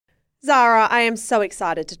Zara, I am so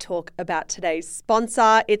excited to talk about today's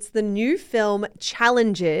sponsor. It's the new film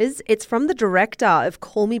Challenges. It's from the director of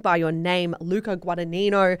Call Me By Your Name, Luca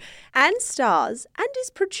Guadagnino, and stars and is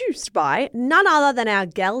produced by none other than our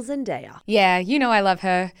gal Zendaya. Yeah, you know I love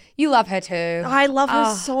her. You love her too. I love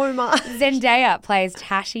her so much. Zendaya plays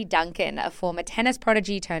Tashi Duncan, a former tennis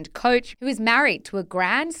prodigy turned coach who is married to a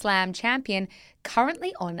Grand Slam champion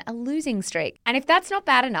currently on a losing streak. And if that's not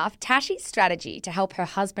bad enough, Tashi's strategy to help her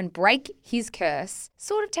husband break his curse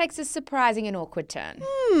sort of takes a surprising and awkward turn.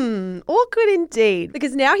 Awkward indeed,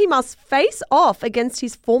 because now he must face off against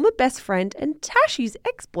his former best friend and Tashi's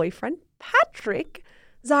ex-boyfriend, Patrick.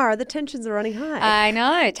 Zara, the tensions are running high. I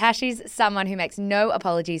know. Tashi's someone who makes no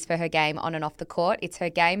apologies for her game on and off the court. It's her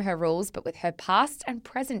game, her rules, but with her past and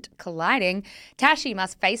present colliding, Tashi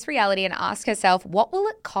must face reality and ask herself, what will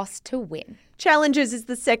it cost to win? Challenges is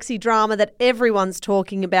the sexy drama that everyone's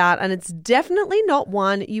talking about, and it's definitely not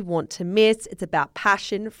one you want to miss. It's about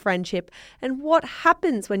passion, friendship, and what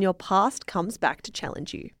happens when your past comes back to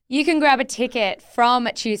challenge you. You can grab a ticket from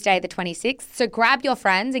Tuesday the 26th, so grab your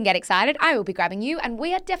friends and get excited. I will be grabbing you, and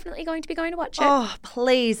we are definitely going to be going to watch it. Oh,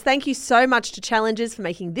 please. Thank you so much to Challenges for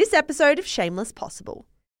making this episode of Shameless possible.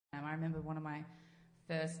 I remember one of my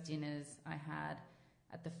first dinners I had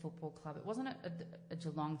at the football club. It wasn't a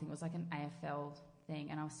Geelong thing, it was like an AFL thing,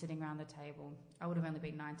 and I was sitting around the table. I would have only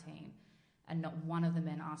been 19, and not one of the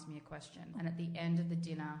men asked me a question. And at the end of the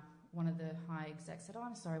dinner, one of the high execs said, "Oh,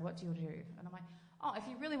 I'm sorry, what do you do?" And I'm like, "Oh, if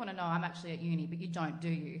you really want to know, I'm actually at uni, but you don't, do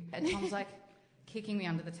you?" And Tom's like kicking me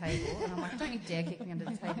under the table, and I'm like, "Don't you dare kick me under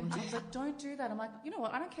the table." And Tom's like, "Don't do that." I'm like, "You know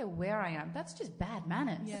what, I don't care where I am, that's just bad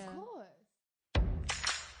manners." Yeah. Of course.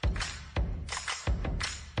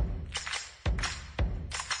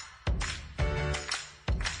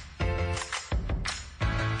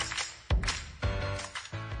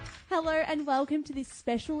 Hello and welcome to this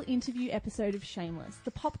special interview episode of Shameless,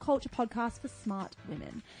 the pop culture podcast for smart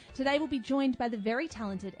women. Today we'll be joined by the very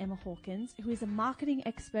talented Emma Hawkins, who is a marketing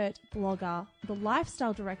expert, blogger, the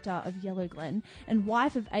lifestyle director of Yellow Glen, and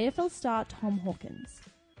wife of AFL star Tom Hawkins.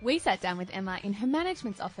 We sat down with Emma in her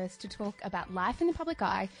management's office to talk about life in the public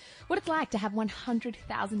eye, what it's like to have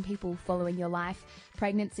 100,000 people following your life,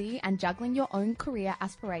 pregnancy, and juggling your own career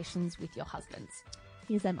aspirations with your husband's.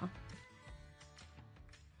 Here's Emma.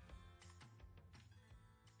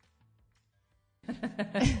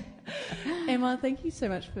 Emma, thank you so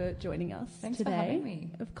much for joining us Thanks today. for having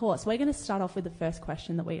me. Of course, we're going to start off with the first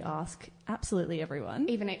question that we ask absolutely everyone,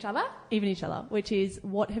 Even each other? even each other, which is,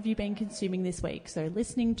 what have you been consuming this week? So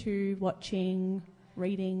listening to, watching,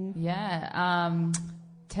 reading. Yeah,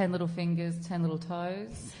 10 little fingers, 10 little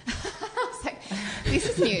toes. I was like, this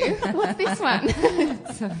is new. What's this one?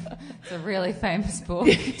 It's a really famous book.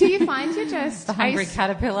 Do you find you're just... The Hungry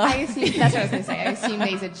Caterpillar. I assume, that's what I was going to say. I assume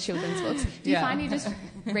these are children's books. Do you Yeah. find you're just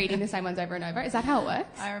reading the same ones over and over? Is that how it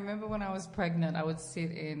works? I remember when I was pregnant, I would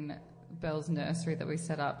sit in Belle's nursery that we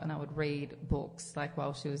set up and I would read books like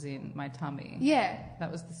while she was in my tummy. Yeah.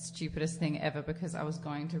 That was the stupidest thing ever because I was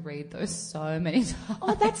going to read those so many times.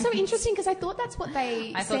 Oh, that's so interesting because I thought that's what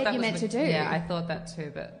they I thought said that you was meant to do. Yeah, I thought that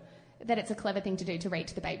too, but That it's a clever thing to do to read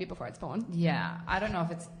to the baby before it's born. yeah, I don't know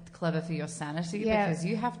if it's clever for your sanity Yeah. because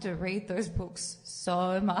you have to read those books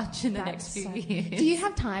so much in the next few years. Do you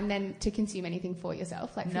have time then to consume anything for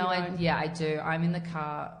yourself? Like for No, your own? I do. I'm in the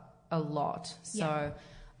car a lot, so Yeah.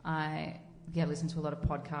 I listen to a lot of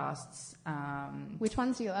podcasts. Which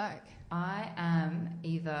ones do you like? I am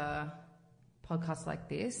either podcasts like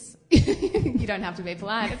this, You don't have to be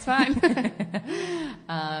polite. It's fine.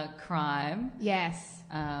 crime. Yes.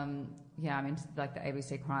 Yeah, I'm into like the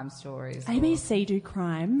ABC crime stories. or- ABC do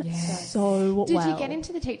crime Yes. so well. Did you get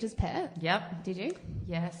into The Teacher's Pet? Yep. Did you?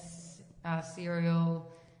 Yes.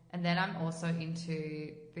 Serial, and then I'm also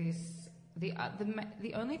into this. The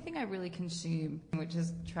only thing I really consume, which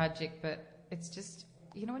is tragic, but it's just,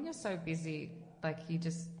 you know, when you're so busy, like you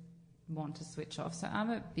just want to switch off. So I'm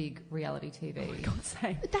a big reality TV. Oh my God,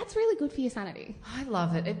 same. But that's really good for your sanity. I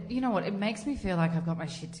love it. You know what? It makes me feel like I've got my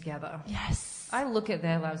shit together. Yes. I look at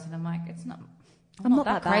their lives and I'm like, it's not. I'm not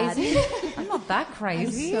that bad. crazy. I'm not that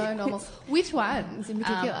crazy. So normal. Which ones in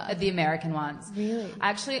particular? The American ones. Really?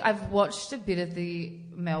 Actually, I've watched a bit of the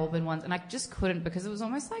Melbourne ones and I just couldn't because it was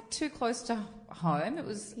almost like too close to home. It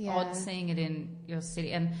was Yeah. odd seeing it in your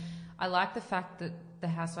city. And I like the fact that the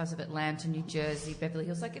Housewives of Atlanta, New Jersey, Beverly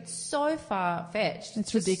Hills, like it's so far-fetched.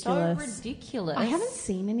 It's just ridiculous. so ridiculous. I haven't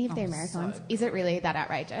seen any of the Oh, American so ones. Is it really that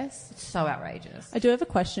outrageous? It's so outrageous. I do have a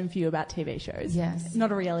question for you about TV shows. Yes.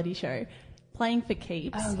 Not a reality show. Playing for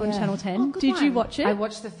Keeps on yeah. Channel 10. Oh, good Did you one. watch it? I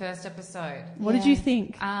watched the first episode. What did you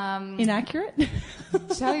think? Um, Inaccurate?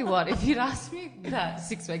 Tell you what, if you'd asked me that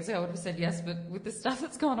 6 weeks ago, I would have said yes, but with the stuff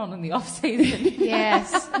that's gone on in the off-season...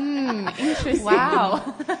 Yes. Interesting. Wow.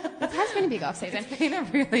 It has been a big off-season. It's been a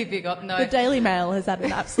really big... No, The Daily Mail has had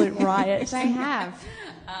an absolute riot. They have.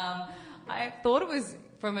 I thought it was...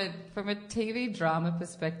 From a TV drama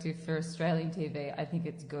perspective for Australian TV, I think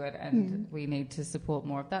it's good, and we need to support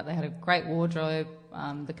more of that. They had a great wardrobe.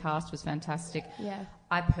 The cast was fantastic. Yeah.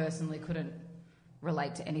 I personally couldn't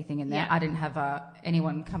relate to anything in there. Yeah. I didn't have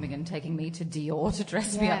anyone coming and taking me to Dior to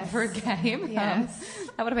dress me up Yes. for a game. Yes.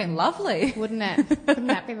 That would have been lovely. Wouldn't it? Wouldn't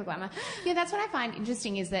that be the glamour? Yeah, that's what I find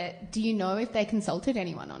interesting is that, do you know if they consulted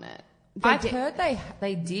anyone on it? I've heard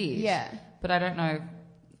they did. Yeah. But I don't know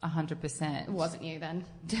 100%. It wasn't you then.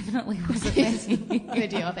 Definitely wasn't me. The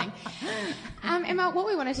Dior thing. Emma, what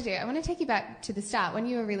we wanted to do, I want to take you back to the start. When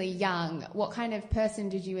you were really young, what kind of person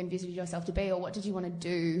did you envisage yourself to be, or what did you want to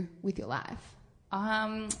do with your life?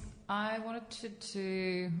 I wanted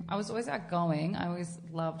to... I was always outgoing. I always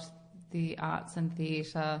loved the arts and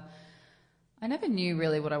theatre. I never knew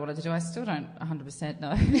really what I wanted to do. I still don't 100%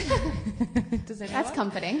 know. Does anyone? That's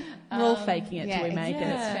comforting. We're all faking it yeah, till we make it.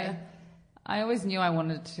 it's true. I always knew I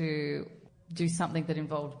wanted to do something that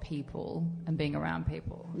involved people and being around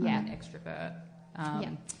people. Yeah. I'm an extrovert. Yeah.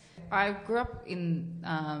 I grew up in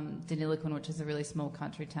Deniliquin, which is a really small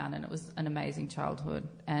country town, and it was an amazing childhood.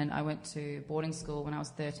 And I went to boarding school when I was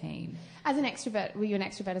 13. As an extrovert, were you an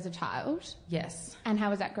extrovert as a child? Yes. And how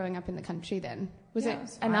was that growing up in the country then? Was Yeah, it it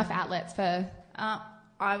was enough fine. outlets for...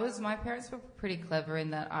 My parents were pretty clever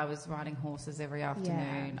in that I was riding horses every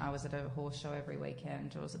afternoon. I was at a horse show every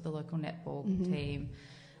weekend. I was at the local netball team.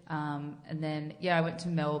 And then, I went to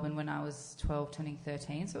Melbourne when I was 12, turning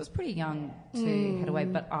 13. So I was pretty young to head away.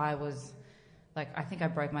 But I was, I think I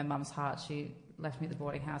broke my mum's heart. She left me at the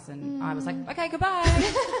boarding house and I was like, okay, goodbye.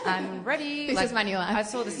 I'm ready. This is my new life. I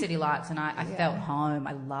saw the city lights and I felt home.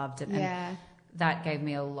 I loved it. Yeah. And that gave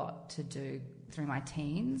me a lot to do through my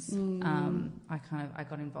teens. I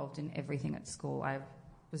got involved in everything at school. I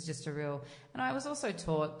was just and I was also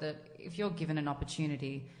taught that if you're given an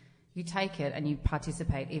opportunity, you take it and you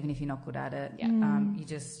participate even if you're not good at it. Yeah. You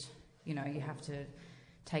just, you have to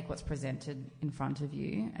take what's presented in front of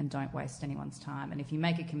you and don't waste anyone's time. And if you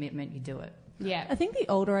make a commitment, you do it. Yeah. I think the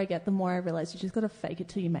older I get, the more I realise you just got to fake it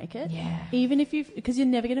till you make it. Yeah. Even if because you're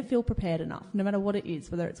never going to feel prepared enough, no matter what it is,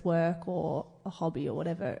 whether it's work or a hobby or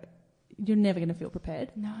whatever, you're never going to feel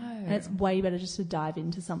prepared. No. And it's way better just to dive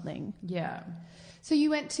into something. Yeah. So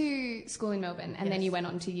you went to school in Melbourne and then Yes. you went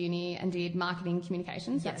on to uni and did marketing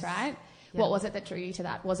communications, that's Yes. right? Yeah. What was it that drew you to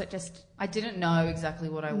that? Was it just... I didn't know exactly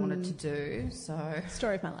what I wanted to do, so...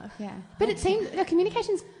 Story of my life. Yeah. But it seemed a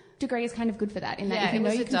communications degree is kind of good for that in that if you it know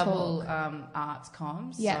was you a can double talk. arts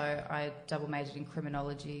comms, Yeah. so I double majored in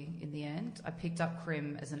criminology in the end. I picked up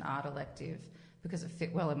crim as an art elective because it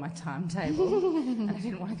fit well in my timetable and I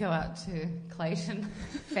didn't want to go out to Clayton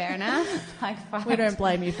Fair enough. We don't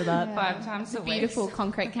blame you for that. 5 times a week. Beautiful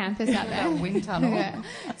concrete campus out there. That wind tunnel. Yeah.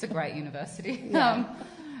 It's a great university. Yeah.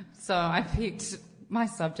 So I picked my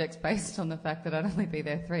subjects based on the fact that I'd only be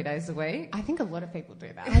there 3 days a week. I think a lot of people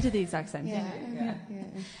do that. I did the exact same Yeah.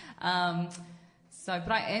 thing. Yeah.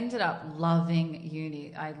 But I ended up loving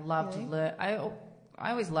uni. I loved Really? I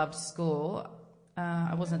always loved school.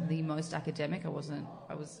 I wasn't the most academic. I was, an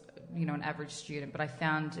average student, but I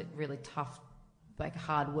found it really tough,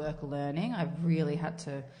 hard work learning. I really had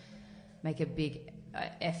to make a big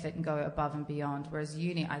effort and go above and beyond. Whereas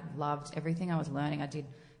uni, I loved everything I was learning. I did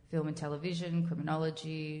film and television,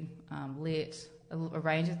 criminology, lit, a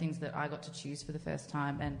range of things that I got to choose for the first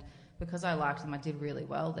time. And because I liked them, I did really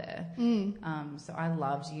well there. So I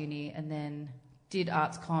loved uni and then did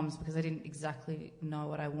arts comms because I didn't exactly know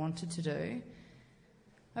what I wanted to do.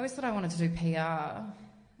 I always thought I wanted to do PR,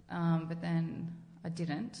 but then I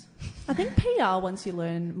didn't. I think PR, once you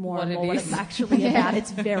learn more What and it more what is. it's actually about,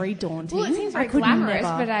 it's very daunting. Well, it seems I very could glamorous,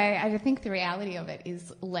 never. but I think the reality of it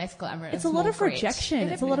is less glamorous. It's a lot more of grit. rejection.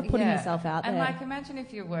 It's a lot of putting Yeah. yourself out there. And imagine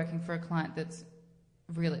if you're working for a client that's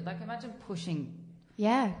really, imagine pushing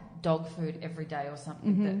Yeah. dog food every day or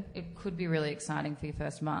something. That it could be really exciting for your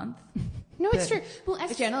first month. No, it's But true. Well,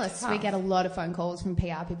 as it's journalists, we tough. get a lot of phone calls from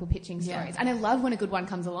PR people pitching Yeah. stories. And I love when a good one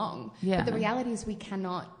comes along. Yeah. But the reality is we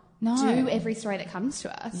cannot No. do every story that comes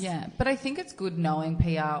to us. Yeah, but I think it's good knowing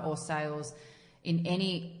PR or sales in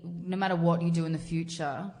no matter what you do in the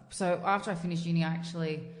future. So after I finished uni,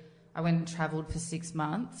 I went and travelled for 6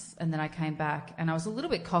 months and then I came back and I was a little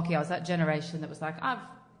bit cocky. I was that generation that was like, I've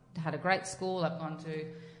had a great school, I've gone to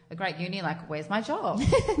a great uni, like, where's my job?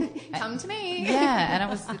 Come to me. Yeah,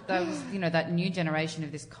 and that was, you know, that new generation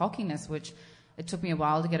of this cockiness, which it took me a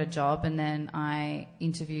while to get a job, and then I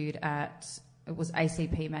interviewed it was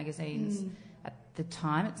ACP magazines at the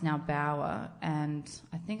time. It's now Bauer, and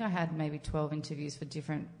I think I had maybe 12 interviews for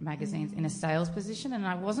different magazines in a sales position, and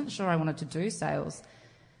I wasn't sure I wanted to do sales.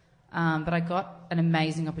 But I got an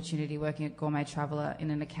amazing opportunity working at Gourmet Traveller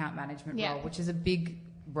in an account management role, which is a big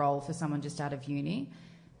role for someone just out of uni.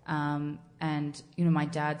 And, you know, my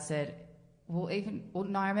dad said,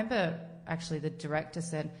 I remember actually the director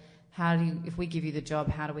said, if we give you the job,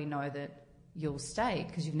 how do we know that you'll stay?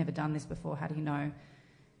 Because you've never done this before. How do you know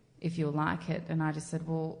if you'll like it? And I just said,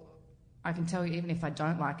 well, I can tell you even if I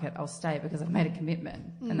don't like it, I'll stay because I've made a commitment.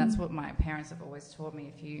 And that's what my parents have always taught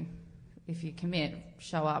me. If you commit,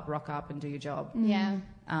 show up, rock up and do your job. Yeah.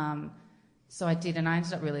 So I did, and I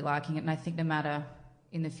ended up really liking it. And I think no matter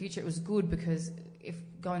in the future, it was good because if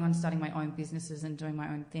going on starting my own businesses and doing my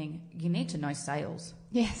own thing, you need to know sales.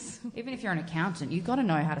 Yes. Even if you're an accountant, you've got to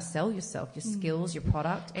know how to sell yourself, your skills, your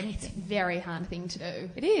product, anything. It's a very hard thing to do.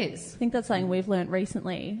 It is. I think that's something we've learnt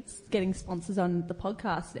recently, getting sponsors on the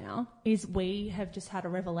podcast now, is we have just had a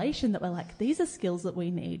revelation that we're like, these are skills that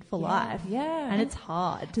we need for life. Yeah. And it's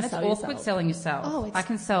hard to And sell it's awkward yourself. selling yourself. Oh, I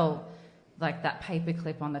can sell like that paper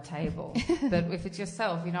clip on the table. But if it's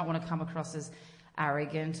yourself, you don't want to come across as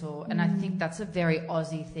arrogant and I think that's a very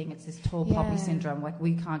Aussie thing. It's this tall poppy syndrome. Like,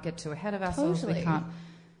 we can't get too ahead of ourselves. Totally. We can't,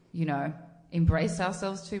 you know, embrace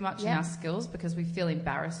ourselves too much in our skills because we feel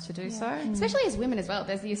embarrassed to do so. Especially as women as well.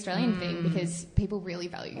 There's the Australian thing because people really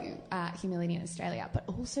value humility in Australia, but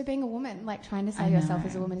also being a woman, like trying to sell yourself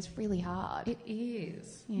as a woman is really hard. It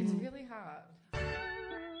is. Yeah. It's really hard.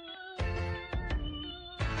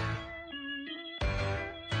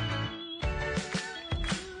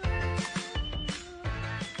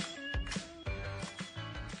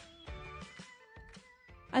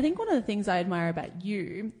 I think one of the things I admire about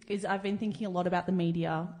you is I've been thinking a lot about the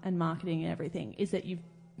media and marketing and everything, is that you've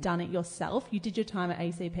done it yourself. You did your time at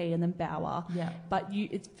ACP and then Bauer. Yeah. But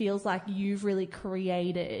it feels like you've really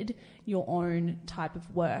created your own type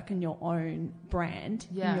of work and your own brand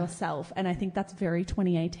in yourself. And I think that's very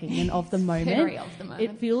 2018 and of the moment. Very of the moment.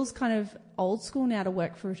 It feels kind of old school now to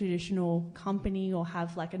work for a traditional company or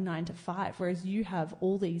have like a 9 to 5, whereas you have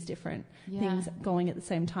all these different things going at the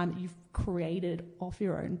same time that you've created off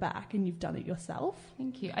your own back and you've done it yourself.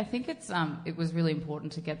 Thank you. I think it was really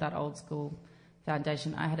important to get that old school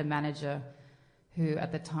foundation. I had a manager who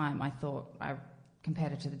at the time I thought I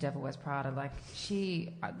compared her to the Devil Wears Prada. Like,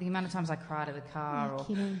 the amount of times I cried at the car,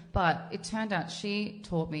 but it turned out she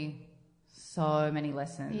taught me so many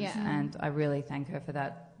lessons, and I really thank her for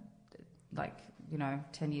that. Like,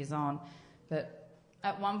 10 years on, but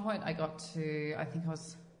at one point I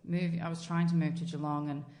was trying to move to Geelong,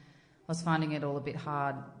 and I was finding it all a bit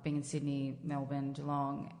hard being in Sydney, Melbourne,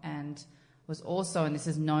 Geelong, and was also, and this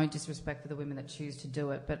is no disrespect for the women that choose to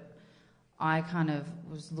do it, but I kind of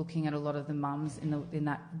was looking at a lot of the mums in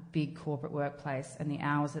that big corporate workplace and the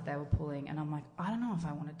hours that they were pulling, and I'm like, I don't know if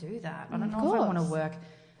I want to do that. I don't know if I want to work.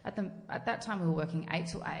 At that time we were working 8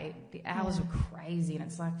 till 8. The hours were crazy, and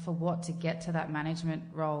it's like, for what, to get to that management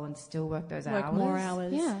role and still work those hours? Work more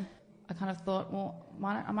hours. Yeah. I kind of thought, well,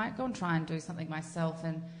 I might go and try and do something myself.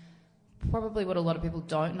 And probably what a lot of people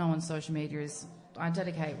don't know on social media is I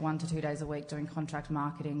dedicate 1 to 2 days a week doing contract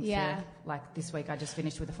marketing. Yeah. For, like, this week I just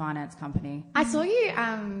finished with a finance company. I saw you,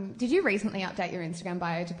 did you recently update your Instagram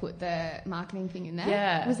bio to put the marketing thing in there?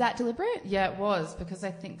 Yeah. Was that deliberate? Yeah, it was, because I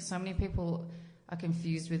think so many people are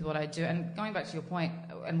confused with what I do. And going back to your point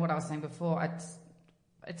and what I was saying before,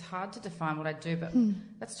 it's hard to define what I do, but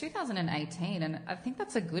that's 2018, and I think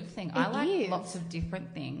that's a good thing. I like lots of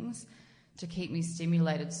different things to keep me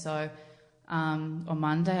stimulated. So on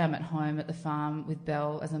Monday I'm at home at the farm with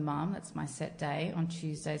Belle as a mum. That's my set day. On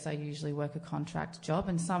Tuesdays I usually work a contract job,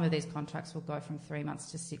 and some of these contracts will go from 3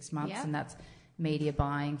 months to 6 months, and that's media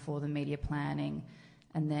buying for the media planning.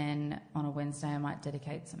 And then on a Wednesday I might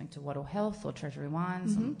dedicate something to Wattle Health or Treasury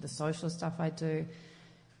Wines, the social stuff I do.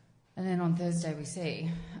 And then on Thursday we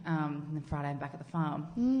see, and then Friday I'm back at the farm.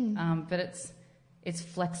 But it's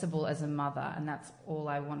flexible as a mother, and that's all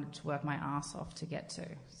I wanted to work my ass off to get to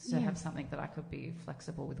have something that I could be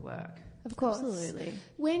flexible with work. Of course. Absolutely.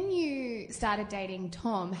 When you started dating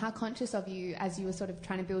Tom, how conscious of you, as you were sort of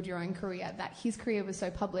trying to build your own career, that his career was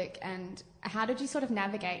so public, and how did you sort of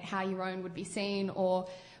navigate how your own would be seen, or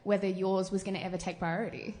whether yours was going to ever take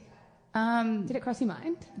priority? Did it cross your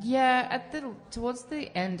mind? Yeah, towards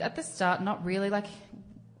the end, at the start, not really. Like,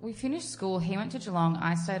 we finished school, he went to Geelong,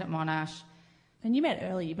 I stayed at Monash. And you met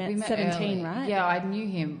early. You met We met 17, early. right? Yeah, I knew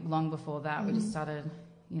him long before that. We just started,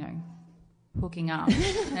 hooking up.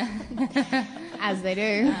 As they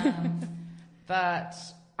do. But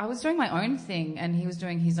I was doing my own thing and he was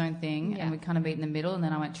doing his own thing, and we'd kind of meet in the middle, and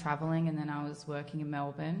then I went travelling, and then I was working in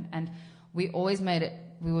Melbourne, and we always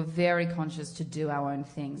we were very conscious to do our own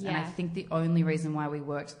things. And I think the only reason why we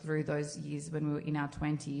worked through those years when we were in our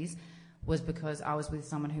 20s was because I was with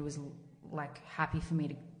someone who was like happy for me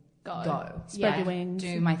to go. Spread your wings.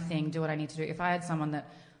 Do my thing, do what I need to do. If I had someone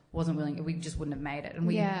that wasn't willing, we just wouldn't have made it. And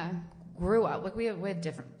we grew up, like we're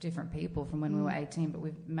different people from when we were 18, but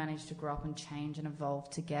we've managed to grow up and change and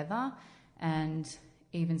evolve together. And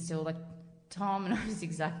even still, like, Tom knows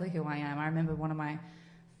exactly who I am. I remember one of my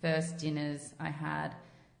first dinners I had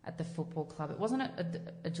at the football club. It wasn't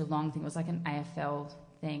a Geelong thing, it was like an AFL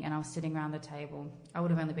thing, and I was sitting around the table. I would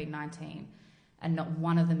have only been 19, and not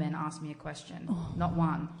one of the men asked me a question. Not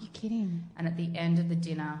one. You're kidding. And at the end of the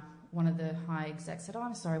dinner, one of the high execs said,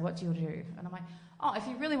 I'm sorry, what do you do? And I'm like, if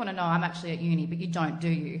you really want to know, I'm actually at uni, but you don't, do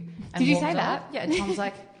you? And did you walked say off. that? Yeah, and Tom's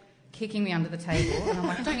like kicking me under the table, and I'm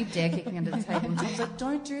like, don't you dare kick me under the table. And Tom's like,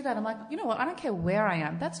 don't do that. I'm like, you know what, I don't care where I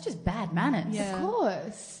am, that's just bad manners. Yeah. Of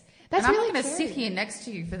course. That's and I'm really not going to true. sit here next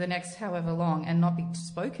to you for the next however long and not be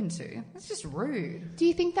spoken to. That's just rude. Do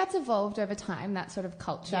you think that's evolved over time, that sort of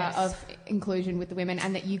culture of inclusion with the women,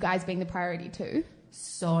 and that you guys being the priority too?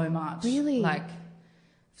 So much. Really? Like,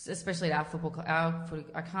 especially at our football club.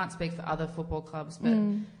 I can't speak for other football clubs, but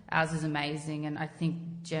ours is amazing. And I think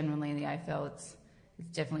generally in the AFL it's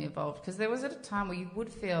definitely evolved. Because there was at a time where you would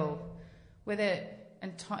feel,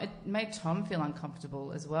 it made Tom feel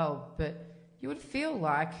uncomfortable as well, but you would feel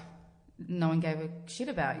like no one gave a shit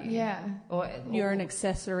about you. Yeah. Or You're an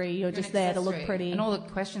accessory. You're just there to look pretty. And all the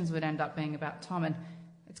questions would end up being about Tom. And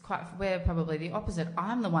we're probably the opposite.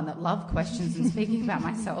 I'm the one that loves questions and speaking about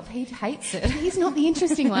myself. He hates it. He's not the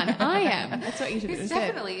interesting one. I am. That's what you should have He's said.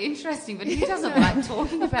 definitely interesting, but he doesn't like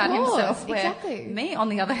talking about himself. Where exactly. Me, on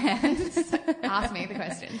the other hand, Ask me the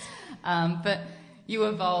questions. but you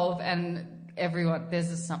evolve, and there's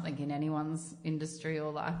just something in anyone's industry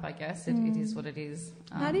or life, I guess. It is what it is.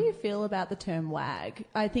 How do you feel about the term wag?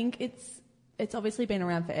 I think it's obviously been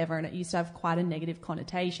around forever, and it used to have quite a negative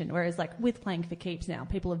connotation, whereas like with Playing for Keeps now,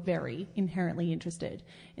 people are very inherently interested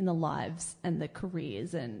in the lives and the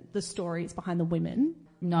careers and the stories behind the women.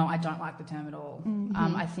 No, I don't like the term at all.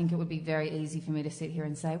 I think it would be very easy for me to sit here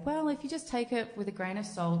and say, well, if you just take it with a grain of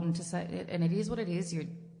salt and to say it, and it is what it is, you're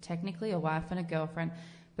technically a wife and a girlfriend.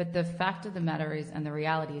 But the fact of the matter is, and the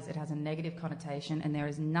reality is, it has a negative connotation, and there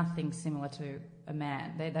is nothing similar to a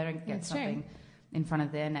man. They don't get something in front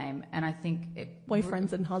of their name. And I think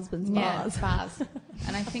Boyfriends and husbands bars. Bars.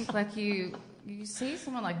 And I think like you see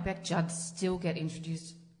someone like Beck Judd still get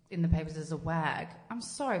introduced in the papers as a wag. I'm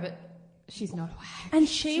sorry, but She's not a wag. And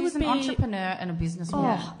she's an entrepreneur and a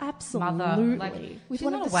businesswoman. Oh, absolutely. Mother, like, With she's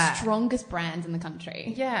one not of a the wag. strongest brands in the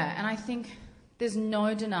country. Yeah, and I think there's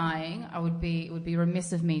no denying. It would be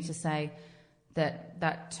remiss of me to say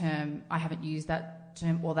that term. I haven't used that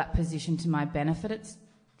term or that position to my benefit at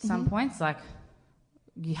some points. Like,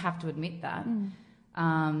 you have to admit that.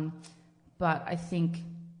 But I think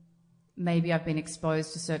maybe I've been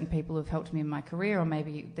exposed to certain people who've helped me in my career, or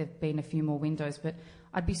maybe there've been a few more windows, but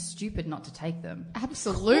I'd be stupid not to take them.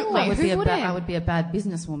 Absolutely. I would Who wouldn't? I would be a bad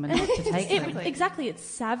businesswoman not to take them. Exactly. It's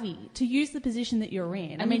savvy to use the position that you're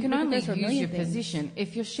in. And you can we could only go through a use million your things. position.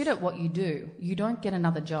 If you're shit at what you do, you don't get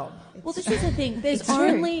another job. Well, this is the thing. There's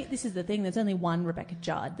only one Rebecca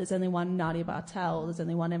Judd. There's only one Nadia Bartel. There's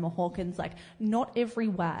only one Emma Hawkins. Like, not every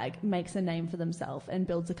wag makes a name for themselves and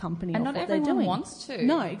builds a company And off not what they're everyone doing. wants to.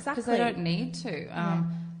 No, exactly. Because they don't need to.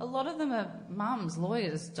 A lot of them are mums,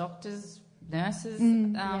 lawyers, doctors, nurses.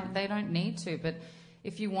 They don't need to. But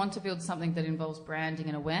if you want to build something that involves branding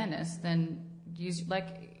and awareness, then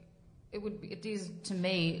it is to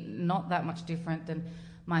me not that much different than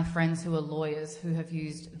my friends who are lawyers who have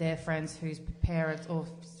used their friends whose parents or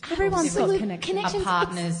Everyone's got siblings connections. are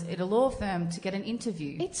partners at a law firm to get an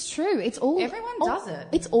interview. It's true. It's all Everyone does it.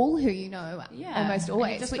 It's all who you know. Yeah, almost and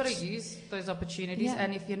always. you just got to use those opportunities, Yeah.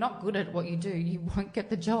 and if you're not good at what you do, you won't get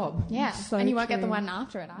the job. Yeah, So and you won't get the true. one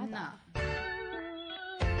after it either. Nah.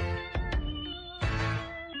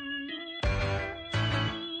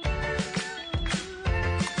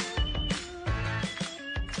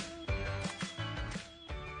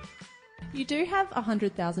 You do have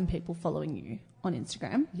 100,000 people following you on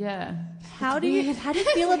Instagram. Yeah. How do you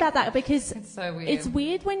feel about that? Because It's so weird. It's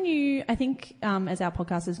weird when I think as our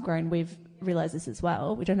podcast has grown, we've realised this as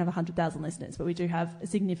well. We don't have 100,000 listeners, but we do have a You've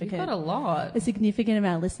significant got a lot.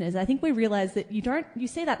 amount of listeners. I think we realise that you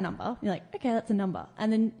see that number, you're like, okay, that's a number.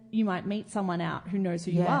 And then you might meet someone out who knows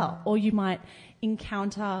who you Yeah. are, or you might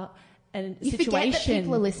encounter a You situation. forget that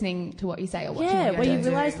people are listening to what you say or watching Yeah, what where you you do.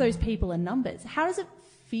 realise those people are numbers. How does it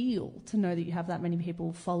feel to know that you have that many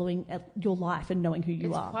people following your life and knowing who you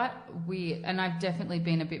It's are? quite weird, and I've definitely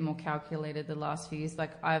been a bit more calculated the last few years.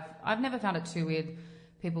 Like I've never found it too weird,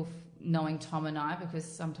 people knowing Tom and I, because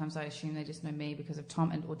sometimes I assume they just know me because of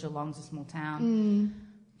Tom, or Geelong's a small town.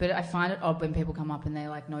 But I find it odd when people come up and they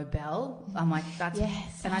like know Belle. I'm like, that's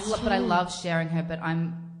Yes, and but I love sharing her. But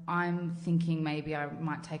I'm thinking maybe I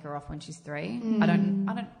might take her off when she's 3. I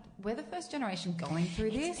don't. We're the first generation going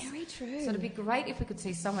through this. It's very true. So it'd be great if we could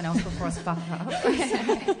see someone else before us fuck up.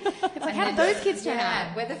 It's like, how did those kids turn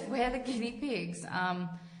out? We're the guinea pigs.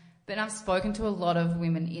 But I've spoken to a lot of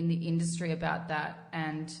women in the industry about that,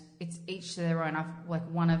 and it's each to their own.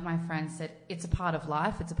 One of my friends said, it's a part of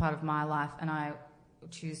life, it's a part of my life, and I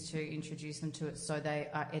choose to introduce them to it so they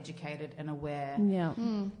are educated and aware,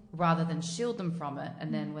 rather than shield them from it.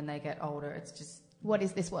 And then when they get older, it's just, What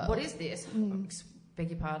is this world? what is this? Beg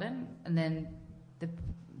your pardon. And then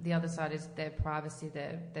the other side is their privacy,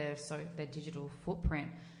 their digital footprint.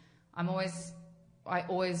 I've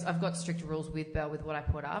got strict rules with Belle with what I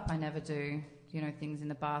put up. I never do, things in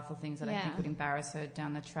the bath or things that I think would embarrass her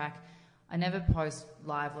down the track. I never post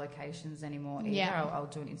live locations anymore either. Yeah. I'll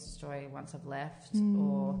do an Insta story once I've left,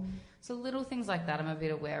 so little things like that I'm a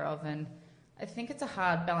bit aware of. And I think it's a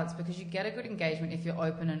hard balance, because you get a good engagement if you're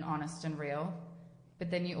open and honest and real, but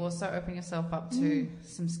then you also open yourself up to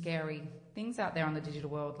some scary things out there on the digital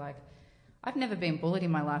world. Like, I've never been bullied in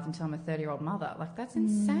my life until I'm a 30-year-old mother. Like, that's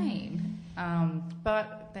insane.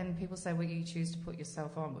 But then people say, well, you choose to put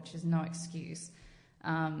yourself on, which is no excuse.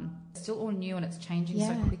 It's still all new and it's changing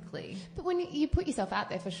so quickly. But when you put yourself out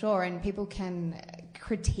there, for sure, and people can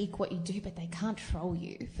critique what you do, but they can't troll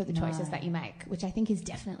you for the choices that you make, which I think is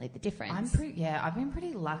definitely the difference. I've been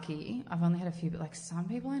pretty lucky. I've only had a few, but like some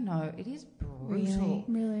people I know, it is brutal.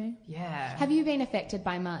 Really? Yeah. Have you been affected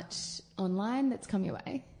by much online that's come your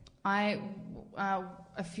way?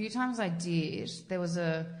 A few times I did. There was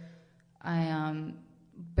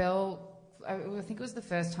Belle, I think it was the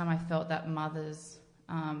first time I felt that mother's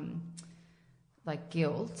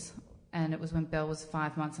guilt, and it was when Belle was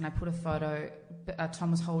 5 months, and I put a photo.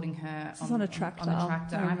 Tom was holding her on a tractor.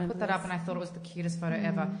 and I put that up, and I thought it was the cutest photo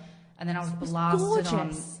ever. And then I was blasted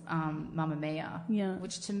on Mamma Mia,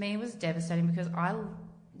 which to me was devastating, because I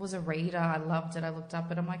was a reader. I loved it. I looked up,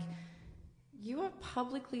 but I'm like, you are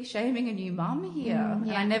publicly shaming a new mum here.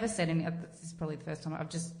 And I never said anything. This is probably the first time. I've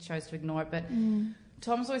just chose to ignore it. But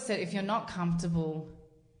Tom's always said, if you're not comfortable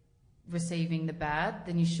receiving the bad,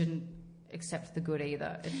 then you shouldn't accept the good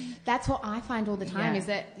either. That's what I find all the time, is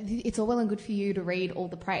that it's all well and good for you to read all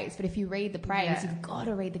the praise, but if you read the praise, you've got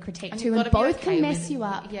to read the critique too, and both can mess you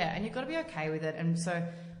up. Yeah, and you've got to be okay with it. And so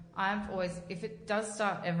I've always, if it does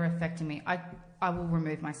start ever affecting me, I will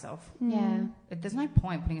remove myself. Yeah. There's no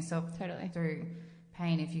point putting yourself Totally. through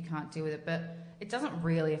pain if you can't deal with it. But it doesn't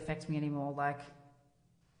really affect me anymore,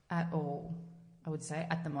 at all, I would say,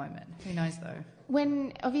 at the moment. Who knows, though?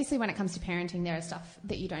 Obviously when it comes to parenting, there is stuff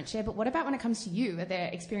that you don't share, but what about when it comes to you? Are there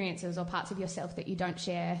experiences or parts of yourself that you don't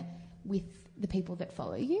share with the people that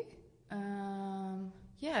follow you?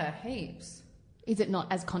 Yeah, heaps. Is it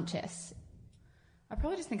not as conscious? I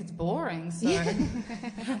probably just think it's boring. So,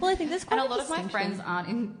 Well, I think there's quite and a lot of my friends aren't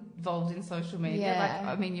involved in social media.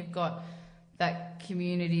 Yeah. You've got that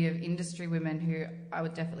community of industry women who I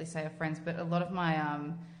would definitely say are friends, but a lot of my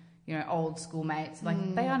old school mates,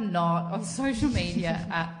 they are not on social media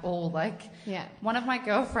at all. One of my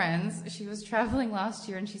girlfriends, she was traveling last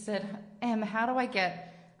year, and she said, "Em, how do I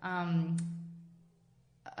get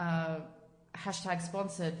hashtag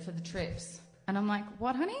sponsored for the trips?" And I'm like,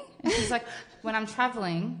 "What, honey?" And she's like, "When I'm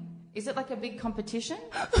traveling, is it like a big competition?"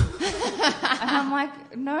 And I'm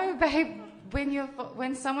like, "No, babe.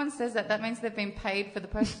 When someone says that means they've been paid for the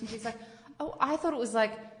post." And she's like, "Oh, I thought it was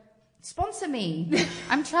like, sponsor me.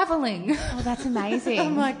 I'm traveling." Oh, that's amazing.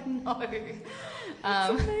 I'm like, "No."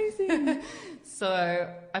 That's amazing. So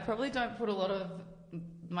I probably don't put a lot of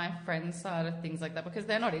my friends' side of things like that, because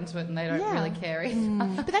they're not into it and they don't really care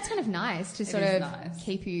either. But that's kind of nice to sort of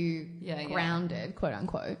keep you Yeah. grounded, quote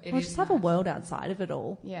unquote. Or just have a world outside of it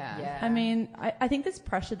all. Yeah. I mean, I think there's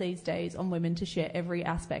pressure these days on women to share every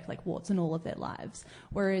aspect, like warts and all of their lives.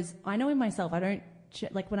 Whereas I know in myself, I don't,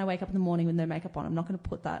 when I wake up in the morning with no makeup on, I'm not going to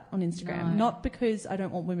put that on Instagram. No. Not because I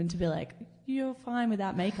don't want women to be like, you're fine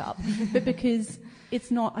without makeup, but because it's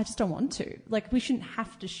not, I just don't want to. We shouldn't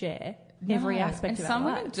have to share every aspect of our some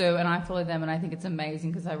lives. women do, and I follow them, and I think it's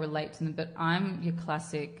amazing because I relate to them. But I'm your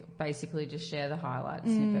classic, basically just share the highlight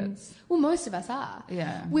snippets. Well, most of us are.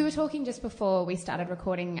 Yeah. We were talking just before we started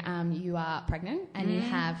recording. You are pregnant and you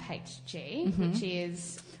have HG, which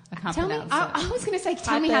is I can't Tell me, pronounce I it. was going to say,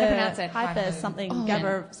 tell me how to pronounce it. Hyper something,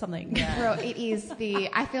 Gabber something. Girl, it is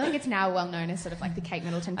I feel like it's now well known as sort of like the Kate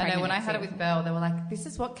Middleton I know, when I pregnancy. had it with Belle, they were like, this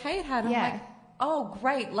is what Kate had. I'm Yeah. like, oh,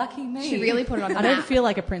 great, lucky me. She really put it on the I map. don't feel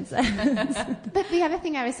like a princess. But the other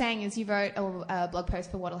thing I was saying is you wrote a blog post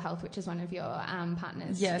for Wattle Health, which is one of your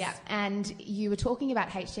partners. Yes. Yeah. And you were talking about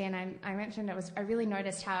HG, and I mentioned I really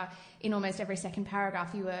noticed how in almost every second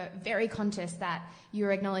paragraph you were very conscious that you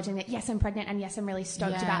were acknowledging that, yes, I'm pregnant, and yes, I'm really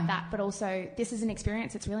stoked Yeah. about that, but also this is an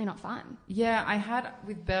experience. It's really not fun. Yeah, I had,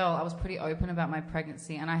 with Belle, I was pretty open about my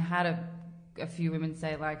pregnancy, and I had a few women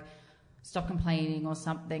say, like, stop complaining or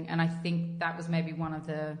something. And I think that was maybe one of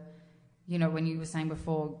the, you know, when you were saying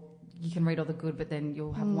before, you can read all the good, but then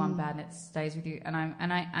you'll have one bad and it stays with you. And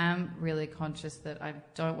I am really conscious that I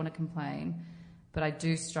don't want to complain, but I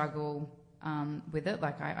do struggle with it.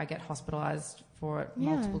 Like I get hospitalised for it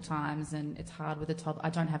multiple times, and it's hard with a toddler.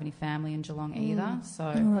 I don't have any family in Geelong either,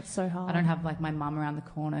 so Oh, that's so hard. I don't have like my mum around the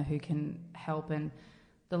corner who can help. And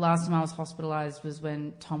the last time I was hospitalised was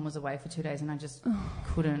when Tom was away for 2 days, and I just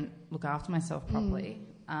couldn't look after myself properly.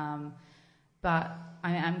 But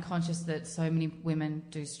I am conscious that so many women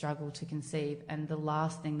do struggle to conceive, and the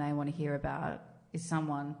last thing they want to hear about is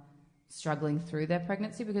someone struggling through their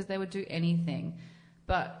pregnancy, because they would do anything.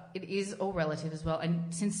 But it is all relative as well.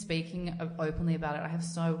 And since speaking openly about it, I have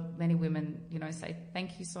so many women, you know, say,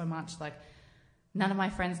 thank you so much. Like, none of my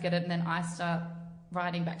friends get it. And then I start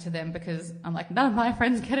writing back to them because I'm like, none of my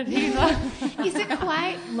friends get it either. Is it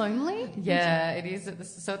quite lonely? Yeah, it is.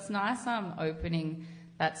 So it's nice opening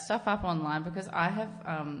that stuff up online, because I have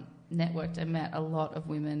networked and met a lot of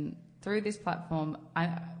women through this platform.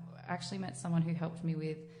 I actually met someone who helped me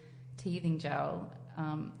with teething gel.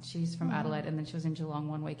 She's from Adelaide, and then she was in Geelong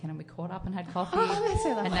one weekend, and we caught up and had coffee. Oh, that's so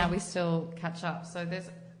lovely. And now we still catch up. So there's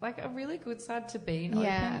like a really good side to being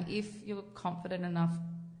open if you're confident enough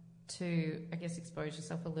to, I guess, expose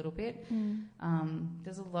yourself a little bit.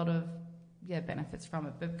 There's a lot of benefits from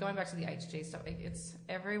it. But going back to the HG stuff, it's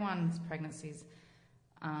everyone's pregnancies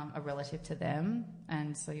are relative to them,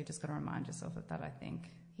 and so you just got to remind yourself of that, I think.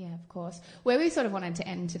 Yeah, of course. Where we sort of wanted to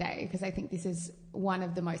end today, because I think this is one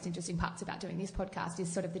of the most interesting parts about doing this podcast,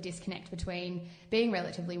 is sort of the disconnect between being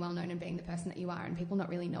relatively well known and being the person that you are, and people not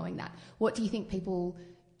really knowing that. What do you think people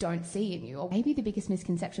don't see in you, or maybe the biggest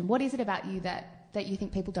misconception? What is it about you that you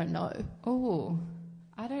think people don't know? Oh,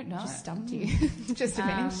 I don't know. Just stumped you. Just a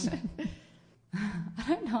minute. I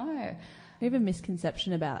don't know. We have a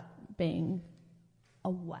misconception about being a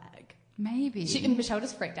wag. Maybe. Michelle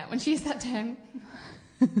just freaked out when she used that term.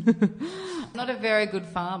 Not a very good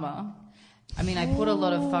farmer. I mean, I put a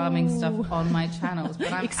lot of farming stuff on my channels,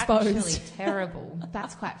 but I'm Exposed. actually terrible.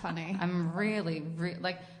 That's quite funny. I'm really,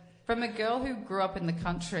 like, from a girl who grew up in the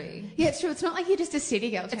country. Yeah, it's true. It's not like you're just a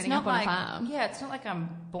city girl It's turning not up on like, a farm. yeah, it's not like I'm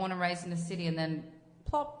born and raised in the city and then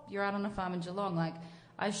plop, you're out on a farm in Geelong. Like,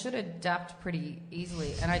 I should adapt pretty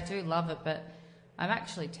easily, and I do love it, but I'm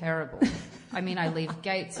actually terrible. I mean, I leave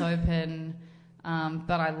gates open,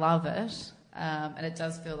 but I love it. And it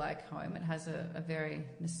does feel like home. It has a very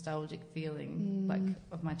nostalgic feeling, like,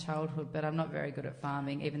 of my childhood. But I'm not very good at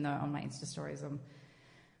farming, even though on my Insta stories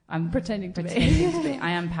I'm Pretending to be.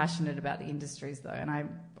 I am passionate about the industries, though, and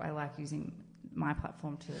I like using my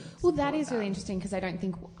platform to. Well, that support is really interesting, because I don't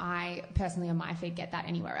think I personally on my feed get that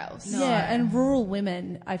anywhere else. No. Yeah, and rural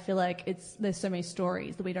women, I feel like there's so many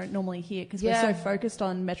stories that we don't normally hear because we're so focused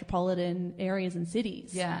on metropolitan areas and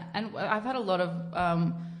cities. Yeah, and I've had a lot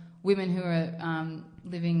of women who are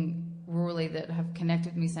living rurally that have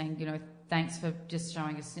connected with me saying, you know, thanks for just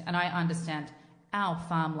showing us. And I understand our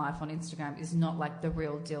farm life on Instagram is not like the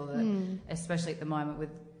real deal, that, especially at the moment with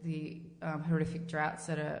the horrific droughts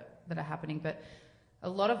that are happening. But a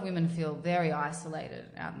lot of women feel very isolated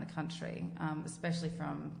out in the country, especially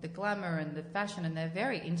from the glamour and the fashion, and they're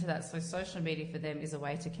very into that. So social media for them is a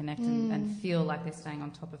way to connect and feel like they're staying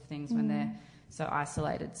on top of things when they're so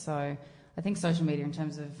isolated. So I think social media in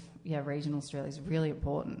terms of regional Australia is really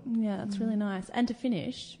important. Yeah, that's really nice. And to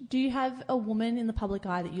finish, do you have a woman in the public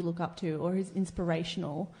eye that you look up to or who's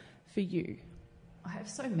inspirational for you? I have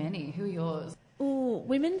so many. Who are yours? Oh,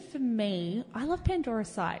 women for me, I love Pandora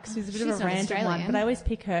Sykes, who's a bit She's of a not random Australian. one, but I always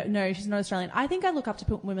pick her. No, she's not Australian. I think I look up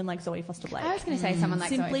to women like Zoe Foster-Blake. I was going to say someone like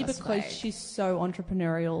Simply Zoe Foster because Blake. she's so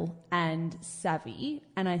entrepreneurial and savvy.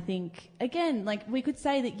 And I think, again, like we could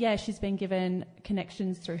say that, she's been given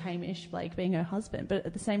connections through Hamish Blake being her husband, but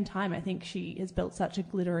at the same time, I think she has built such a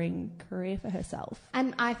glittering career for herself.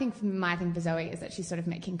 And I think my thing for Zoe is that she's sort of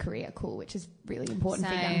making career cool, which is really important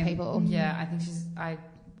for young people. Yeah, I think I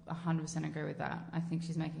 100% agree with that. I think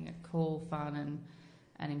she's making it cool, fun,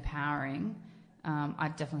 and empowering. I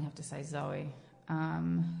definitely have to say Zoe.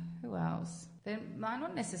 Who else? They might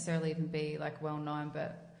not necessarily even be like well known,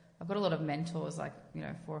 but I've got a lot of mentors, like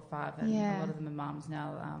 4 or 5, and a lot of them are mums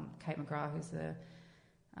now. Kate McGrath, who's the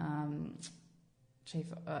chief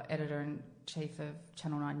editor and chief of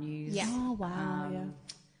Channel 9 News. Yeah. Oh wow.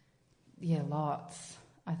 Yeah, lots.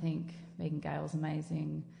 I think Megan Gale's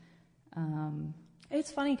amazing. It's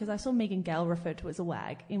funny because I saw Megan Gale referred to as a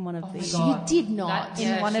wag in one of the. She did not.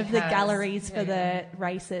 In one of the galleries for the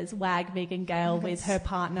races. Wag Megan Gale with her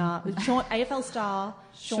partner, with AFL star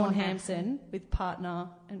Sean Hampson with partner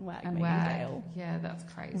and wag Megan Gale. Yeah, that's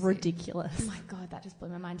crazy. Ridiculous. Oh my God, that just blew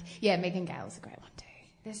my mind. Yeah, Megan Gale's a great one too.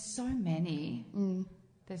 There's so many.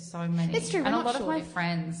 There's so many. It's true. And a lot of my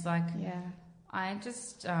friends, yeah. I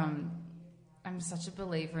just, I'm such a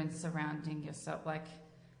believer in surrounding yourself. Like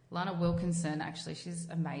Lana Wilkinson, actually, she's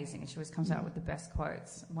amazing. And she always comes out with the best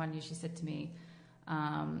quotes. One year she said to me,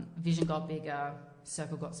 vision got bigger,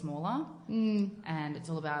 circle got smaller. And it's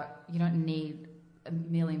all about, you don't need a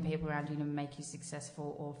million people around you to make you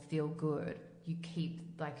successful or feel good. You keep,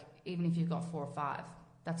 like, even if you've got 4 or 5,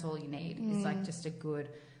 that's all you need. It's like just a good,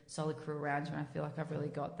 solid crew around you. And I feel like I've really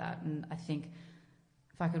got that. And I think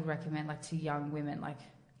if I could recommend, like, to young women, like,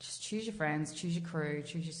 just choose your friends, choose your crew,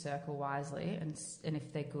 choose your circle wisely, and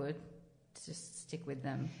if they're good, just stick with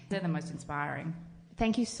them. They're the most inspiring.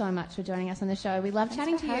 Thank you so much for joining us on the show. We love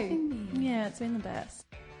chatting to you. Yeah, it's been the best.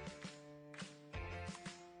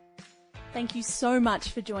 Thank you so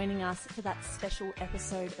much for joining us for that special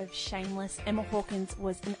episode of Shameless. Emma Hawkins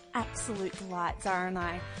was an absolute delight. Zara and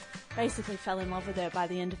I basically fell in love with her by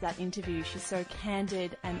the end of that interview. She's so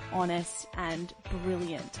candid and honest and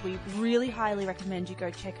brilliant. We really highly recommend you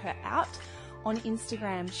go check her out. On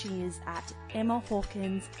Instagram, she is at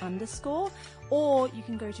 @EmmaHawkins_, or you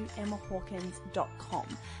can go to emmahawkins.com.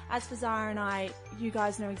 As for Zara and I, you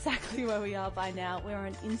guys know exactly where we are by now. We're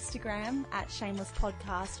on Instagram at Shameless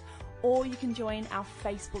Podcast, or you can join our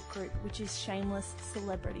Facebook group, which is Shameless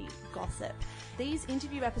Celebrity Gossip. These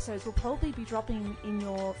interview episodes will probably be dropping in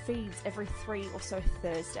your feeds every 3 or so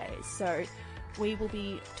Thursdays. So we will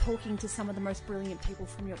be talking to some of the most brilliant people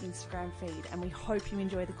from your Instagram feed, and we hope you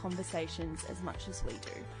enjoy the conversations as much as we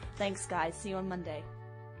do. Thanks, guys. See you on Monday.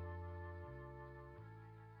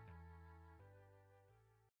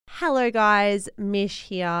 Hello, guys. Mish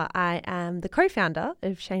here. I am the co-founder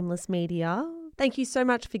of Shameless Media. Thank you so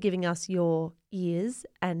much for giving us your ears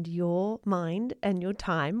and your mind and your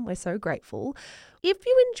time. We're so grateful. If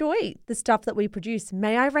you enjoy the stuff that we produce,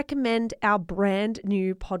 may I recommend our brand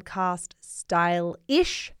new podcast,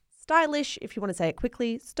 Style-ish. Stylish, if you want to say it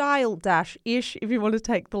quickly. Style-ish, if you want to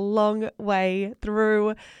take the long way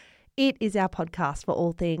through. It is our podcast for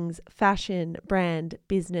all things fashion, brand,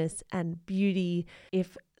 business, and beauty.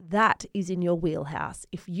 If that is in your wheelhouse,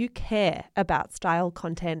 if you care about style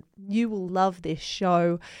content, you will love this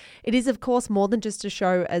show. It is, of course, more than just a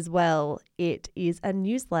show as well. It is a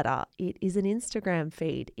newsletter. It is an Instagram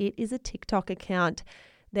feed. It is a TikTok account.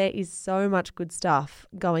 There is so much good stuff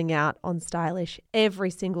going out on Stylish every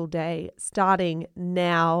single day, starting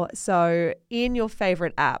now. So in your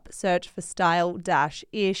favorite app, search for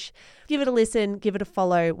Style-ish. Give it a listen, give it a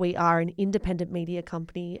follow. We are an independent media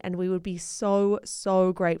company, and we would be so,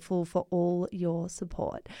 so grateful for all your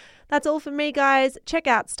support. That's all from me, guys. Check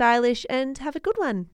out Stylish and have a good one.